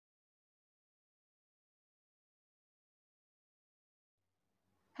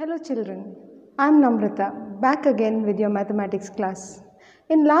Hello children, I am Namratha, back again with your mathematics class.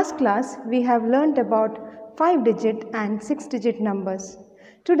 In last class, we have learnt about 5-digit and 6-digit numbers.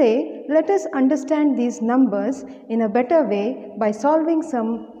 Today, let us understand these numbers in a better way by solving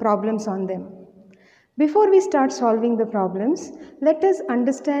some problems on them. Before we start solving the problems, let us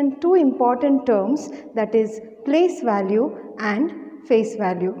understand two important terms, that is place value and face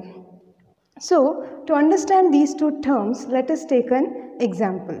value. So, to understand these two terms, let us take an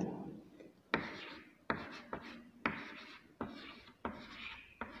example.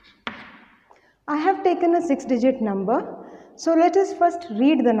 I have taken a 6-digit number, so let us first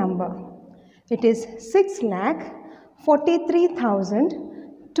read the number. It is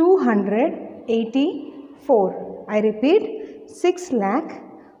 6,43,284. I repeat,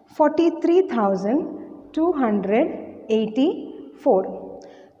 6,43,284.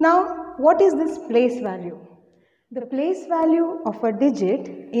 Now, what is this place value? The place value of a digit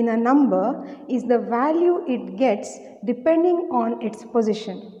in a number is the value it gets depending on its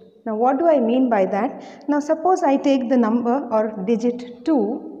position. Now, what do I mean by that? Now, suppose I take the number or digit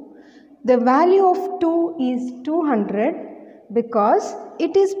 2. The value of 2 is 200 because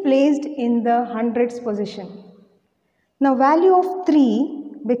it is placed in the hundreds position. Now, value of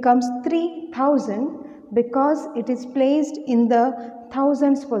 3 becomes 3000 because it is placed in the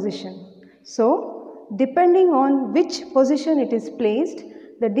thousands position. So, depending on which position it is placed,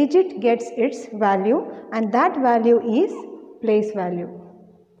 the digit gets its value, and that value is place value.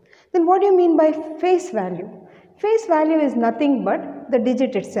 Then what do you mean by face value? Face value is nothing but the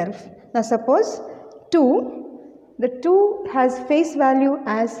digit itself. Now suppose 2, the 2 has face value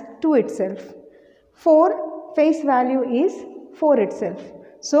as 2 itself. 4, face value is 4 itself.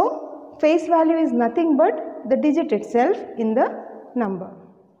 So face value is nothing but the digit itself in the number.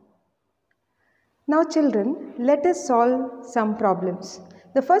 Now children, let us solve some problems.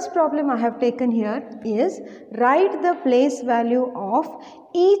 The first problem I have taken here is write the place value of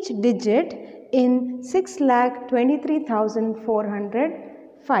each digit in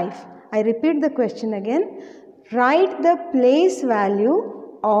 6,23,405. I repeat the question again. Write the place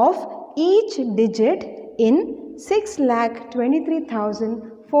value of each digit in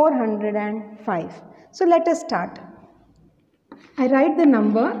 6,23,405. So let us start. I write the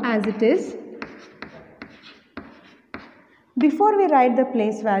number as it is. Before we write the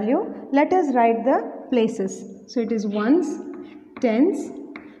place value, let us write the places. So it is ones, tens,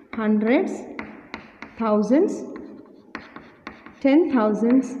 hundreds, thousands,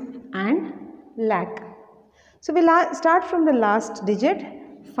 10,000s and lakh. So we will start from the last digit,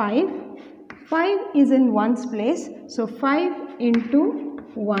 5. 5 is in ones place. So 5 into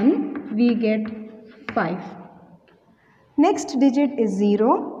 1 we get 5. Next digit is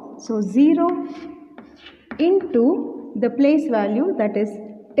 0. So 0 into the place value, that is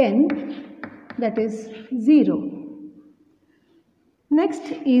 10, that is 0. Next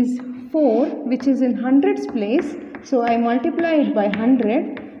is 4, which is in hundreds place. So I multiply it by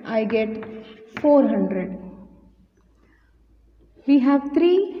 100, I get 400. We have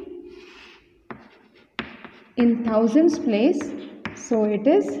 3 in thousands place. So it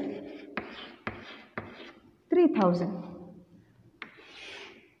is 3000.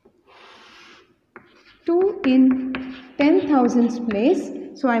 2 in 10,000s place,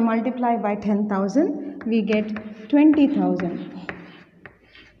 so I multiply by 10,000, we get 20,000.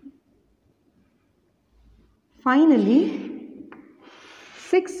 Finally,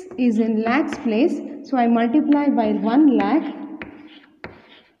 6 is in lakhs place, so I multiply by 1 lakh,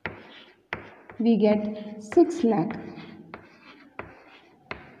 we get 6 lakh.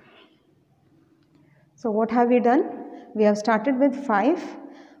 So what have we done? We have started with 5.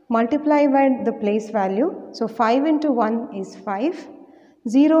 Multiply by the place value. So 5 into 1 is 5.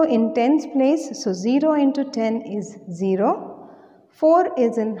 0 in tens place. So 0 into 10 is 0. 4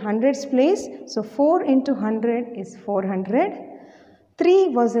 is in hundreds place. So 4 into 100 is 400.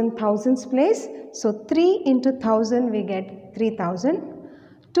 3 was in thousands place. So 3 into 1000 we get 3000.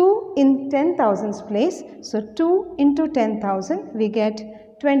 2 in 10,000s place. So 2 into 10,000 we get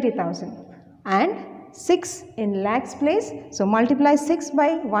 20,000. And 6 in lakhs place. So multiply 6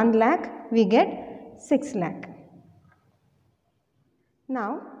 by 1 lakh, we get 6 lakh.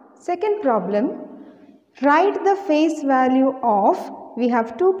 Now, second problem, write the face value of, we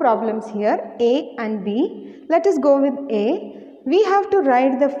have two problems here, A and B. Let us go with A. We have to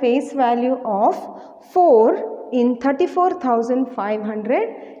write the face value of 4 in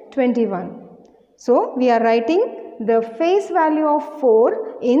 34,521. So, we are writing the face value of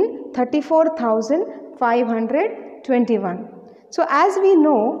 4 in 34,521. So, as we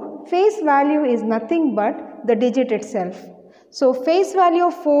know, face value is nothing but the digit itself. So face value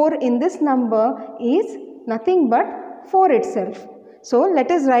of 4 in this number is nothing but 4 itself. So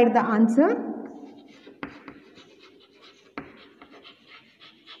let us write the answer.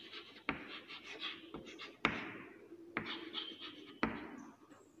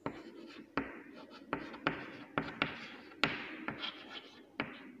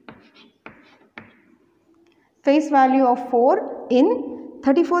 Face value of 4 in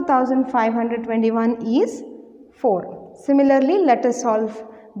 34,521 is 4. Similarly, let us solve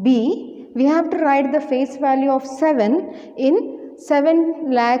B. We have to write the face value of 7 in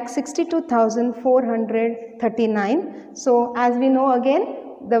 7,62,439. So, as we know again,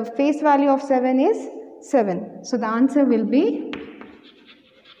 the face value of 7 is 7. So, the answer will be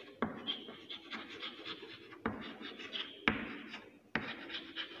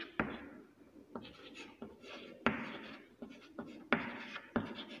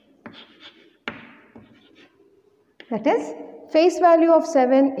that is face value of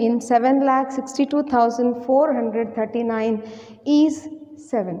 7 in 7,62,439 is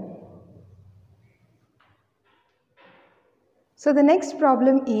 7. So the next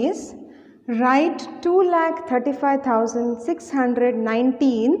problem is write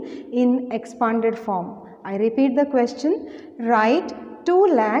 2,35,619 in expanded form. I repeat the question, write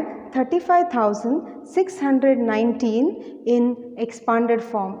 2,35,619 in expanded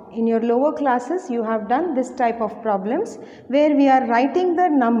form. In your lower classes, you have done this type of problems where we are writing the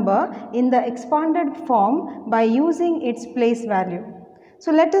number in the expanded form by using its place value.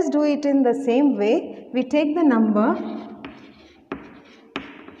 So let us do it in the same way. We take the number.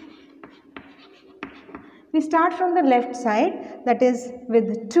 We start from the left side, that is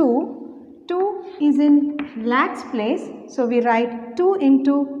with 2. 2 is in lakhs place, so we write 2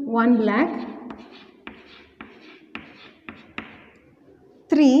 into 1 lakh.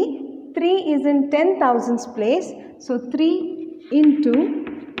 3 is in 10,000s place, so 3 into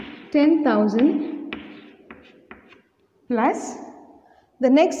 10,000 plus the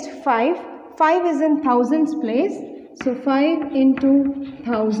next 5 is in thousands place, so 5 into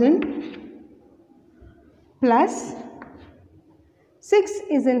 1000 plus 6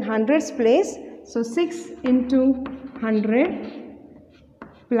 is in hundreds place, so 6 into 100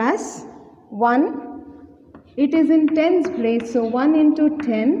 plus 1, it is in tens place, so 1 into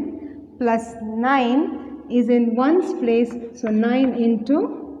 10 plus 9 is in ones place, so 9 into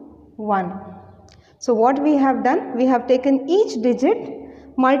 1. So what we have done, we have taken each digit,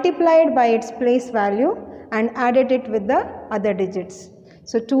 multiplied by its place value and added it with the other digits.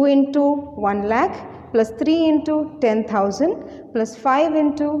 So 2 into 1 lakh plus 3 into 10,000 plus 5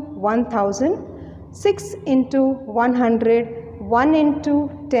 into 1,000, 6 into 100, 1 into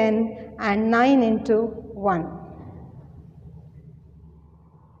 10 and 9 into 1.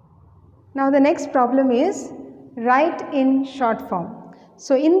 Now the next problem is write in short form.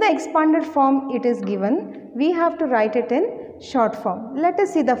 So in the expanded form it is given, we have to write it in short form. Let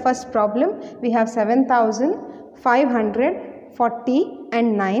us see the first problem. We have 7,540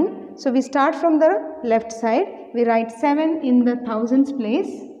 and 9. So we start from the left side, we write 7 in the thousands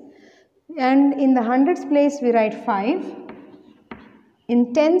place and in the hundreds place we write 5.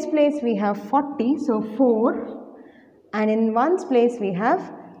 In tens place we have 40, so 4, and in ones place we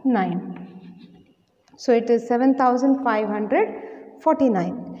have 9. So it is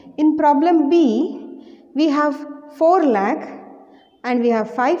 7,549. In problem B, we have 4 lakh and we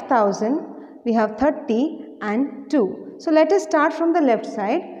have 5,000, we have 30 and 2. So let us start from the left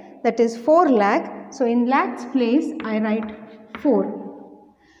side, that is 4 lakh. So in lakhs place I write 4.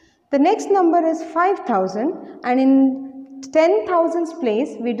 The next number is 5,000 and in 10,000s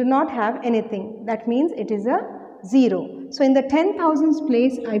place we do not have anything. That means it is a 0. So in the 10,000s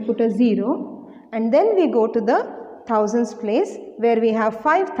place I put a 0 and then we go to the thousands place where we have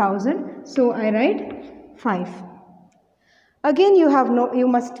 5,000. So I write 5. Again you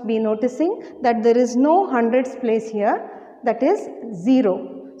must be noticing that there is no hundreds place here, that is 0.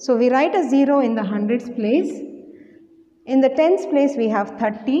 So we write a 0 in the hundreds place. In the tens place we have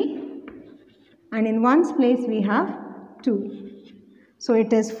 30 and in ones place we have 2. So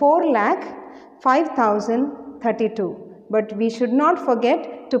it is 4,05,032. But we should not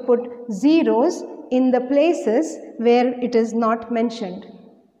forget to put zeros in the places where it is not mentioned.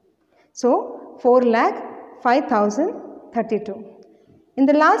 So 4,05,032. In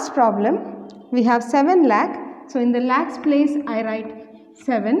the last problem we have 7 lakh. So in the lakhs place I write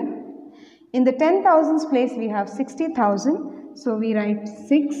 7. In the 10,000s place we have 60,000. So we write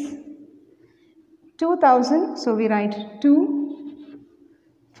 6. 2,000. So we write 2.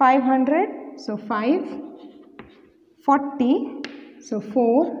 500. So 5. 40. So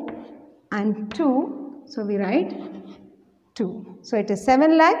 4. And 2. So we write 2. 2. So it is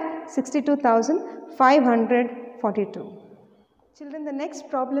 7,62,542. Children, the next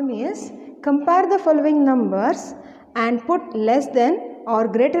problem is compare the following numbers and put less than or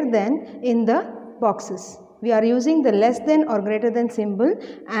greater than in the boxes. We are using the less than or greater than symbol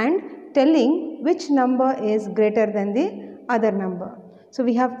and telling which number is greater than the other number. So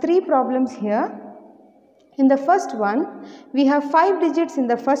we have 3 problems here. In the first one, we have 5 digits in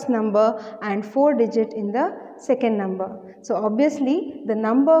the first number and 4 digits in the second number. So obviously the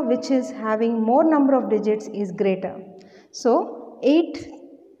number which is having more number of digits is greater. So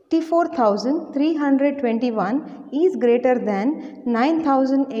 84,321 is greater than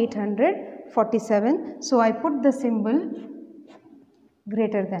 9,847. So I put the symbol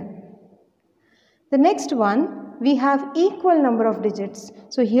greater than. The next one, we have equal number of digits.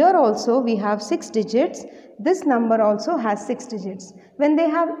 So here also we have 6 digits. This number also has 6 digits. When they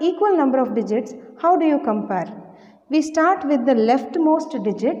have equal number of digits, how do you compare? We start with the leftmost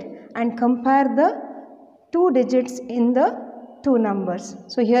digit and compare the 2 digits in the 2 numbers.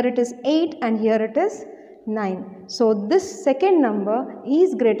 So here it is 8 and here it is 9. So this second number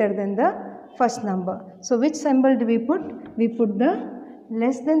is greater than the first number. So which symbol do we put? We put the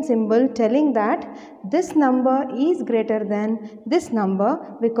less than symbol, telling that this number is greater than this number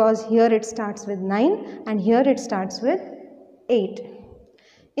because here it starts with 9 and here it starts with 8.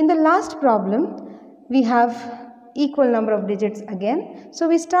 In the last problem, we have equal number of digits again. So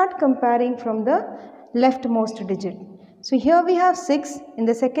we start comparing from the leftmost digit. So here we have 6, in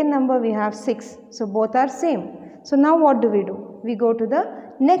the second number we have 6. So both are same. So now what do? We go to the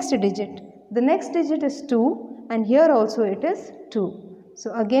next digit. The next digit is 2 and here also it is 2.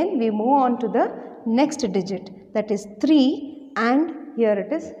 So again we move on to the next digit, that is 3 and here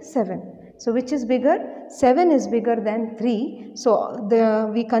it is 7. So which is bigger? 7 is bigger than 3. So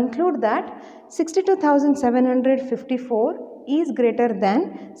we conclude that 62,754 is greater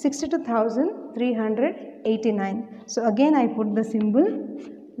than 62,389. So again I put the symbol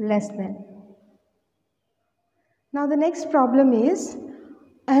less than. Now the next problem is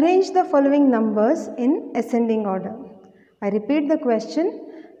arrange the following numbers in ascending order. I repeat the question,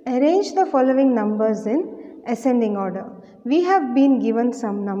 arrange the following numbers in ascending order. We have been given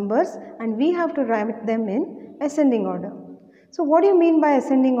some numbers and we have to write them in ascending order. So what do you mean by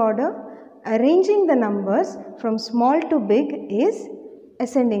ascending order? Arranging the numbers from small to big is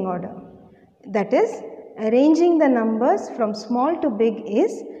ascending order. That is, arranging the numbers from small to big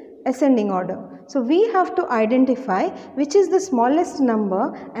is ascending order. So we have to identify which is the smallest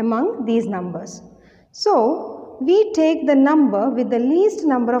number among these numbers. So we take the number with the least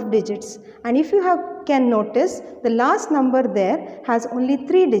number of digits, and if you can notice, the last number there has only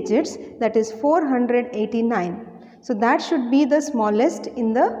 3 digits, that is 489. So that should be the smallest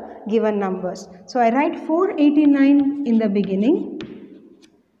in the given numbers. So I write 489 in the beginning.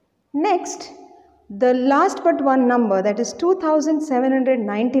 Next, the last but one number, that is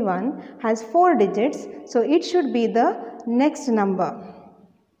 2791, has 4 digits, so it should be the next number.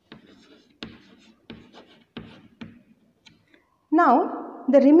 Now,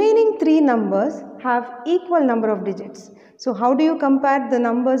 the remaining 3 numbers have equal number of digits. So, how do you compare the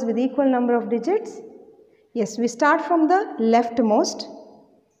numbers with equal number of digits? Yes, we start from the leftmost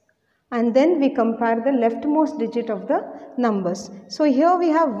and then we compare the leftmost digit of the numbers. So, here we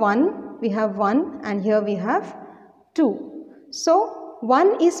have 1 and here we have 2. So,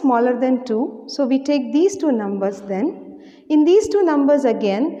 1 is smaller than 2. So, we take these 2 numbers then. In these 2 numbers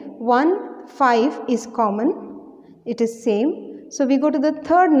again, 1, 5 is common. It is same. So, we go to the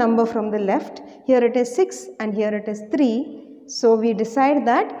third number from the left. Here it is 6 and here it is 3. So, we decide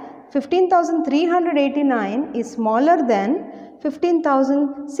that 15,389 is smaller than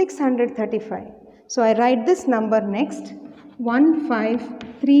 15,635. So, I write this number next,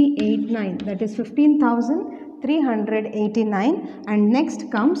 15389, that is 15,389, and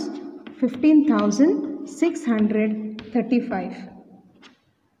next comes 15,635.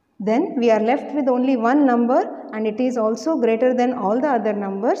 Then we are left with only one number and it is also greater than all the other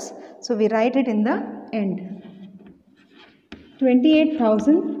numbers. So, we write it in the end,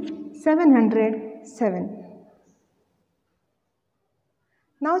 28,707.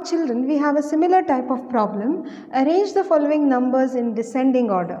 Now children, we have a similar type of problem. Arrange the following numbers in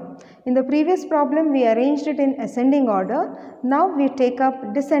descending order. In the previous problem, we arranged it in ascending order. Now we take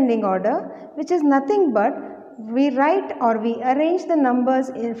up descending order, which is nothing but we write or we arrange the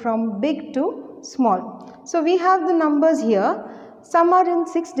numbers from big to small. So we have the numbers here. Some are in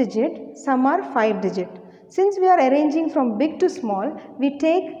 6 digit, some are 5 digit. Since we are arranging from big to small, we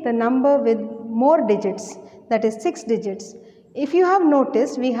take the number with more digits, that is 6 digits. If you have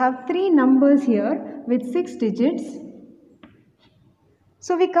noticed, we have 3 numbers here with 6 digits.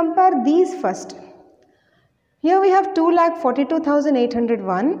 So we compare these first. Here we have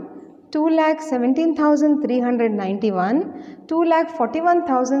 2,42,801, 2,17,391,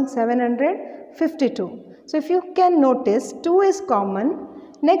 2,41,752. So if you can notice, 2 is common.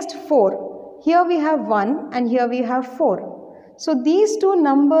 Next 4. Here we have 1 and here we have 4. So these two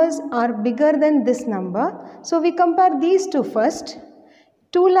numbers are bigger than this number. So we compare these two first.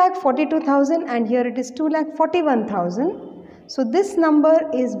 2,42,000 and here it is 2,41,000. So this number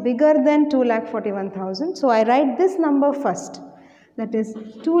is bigger than 2,41,000. So I write this number first. That is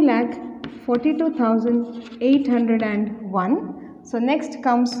 2,42,801. So next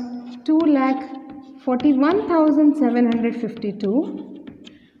comes 2,41,752.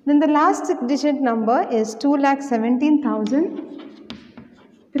 Then the last digit number is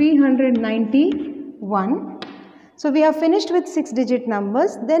 2,17,391. So we have finished with 6-digit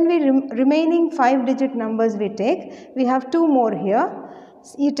numbers. Then remaining 5-digit numbers we take. We have 2 more here.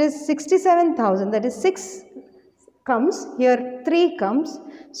 It is 67,000. That is 6 comes. Here 3 comes.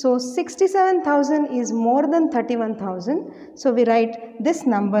 So 67,000 is more than 31,000. So we write this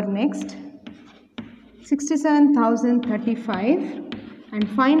number next. 67,035. And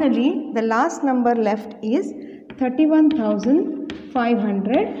finally the last number left is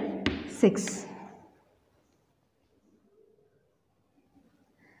 31,506.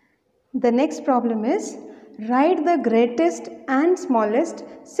 The next problem is, write the greatest and smallest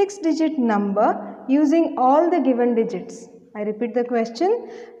 6-digit number using all the given digits. I repeat the question.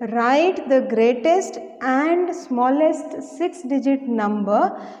 Write the greatest and smallest 6-digit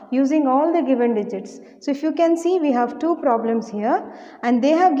number using all the given digits. So if you can see, we have 2 problems here and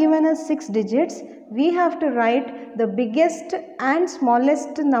they have given us 6 digits. We have to write the biggest and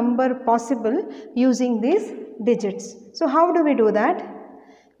smallest number possible using these digits. So how do we do that?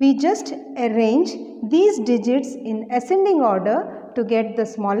 We just arrange these digits in ascending order to get the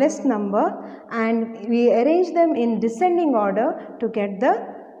smallest number and we arrange them in descending order to get the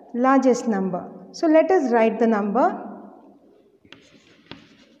largest number. So let us write the number.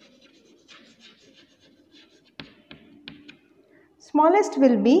 Smallest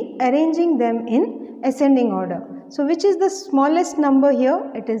will be arranging them in ascending order. So which is the smallest number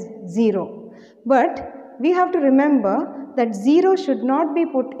here? It is 0. But we have to remember that 0 should not be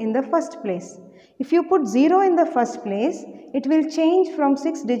put in the first place. If you put 0 in the first place, it will change from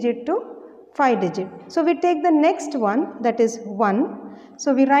 6-digit to 5-digit. So we take the next one, that is 1.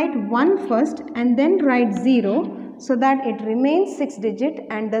 So we write 1 first and then write 0 so that it remains 6-digit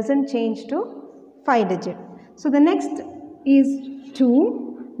and doesn't change to 5-digit. So the next is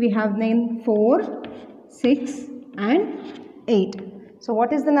 2. We have named 4, 6 and 8. So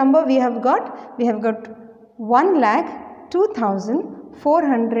what is the number we have got? We have got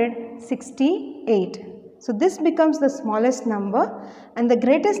 1,02,468. So this becomes the smallest number and the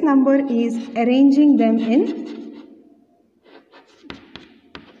greatest number is arranging them in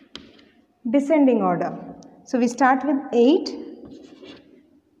descending order. So we start with 8,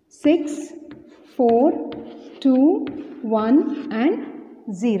 6, 4, 2, 1 and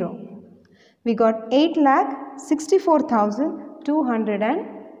 0. We got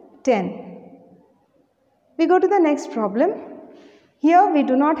 8,64,210. We go to the next problem. Here we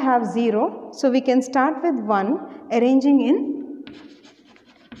do not have 0, so we can start with 1, arranging in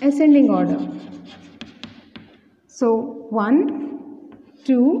ascending order. So 1,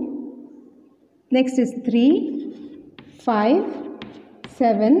 2, next is 3, 5,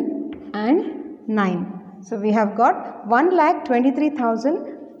 7 and 9. So we have got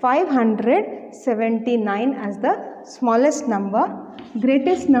 1,23,579 as the smallest number.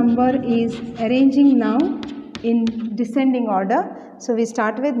 Greatest number is arranging now in descending order. So we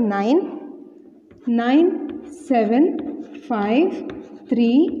start with 9, 9, 7, 5,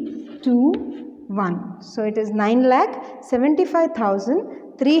 3, 2, 1. So it is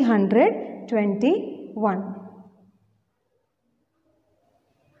 9,75,321.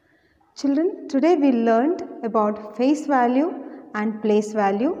 Children, today we learned about face value and place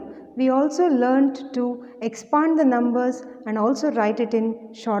value. We also learned to expand the numbers and also write it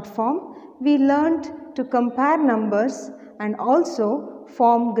in short form. We learned to compare numbers and also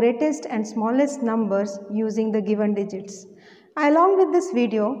form greatest and smallest numbers using the given digits. Along with this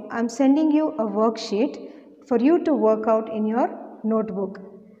video, I am sending you a worksheet for you to work out in your notebook.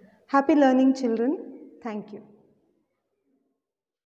 Happy learning, children. Thank you.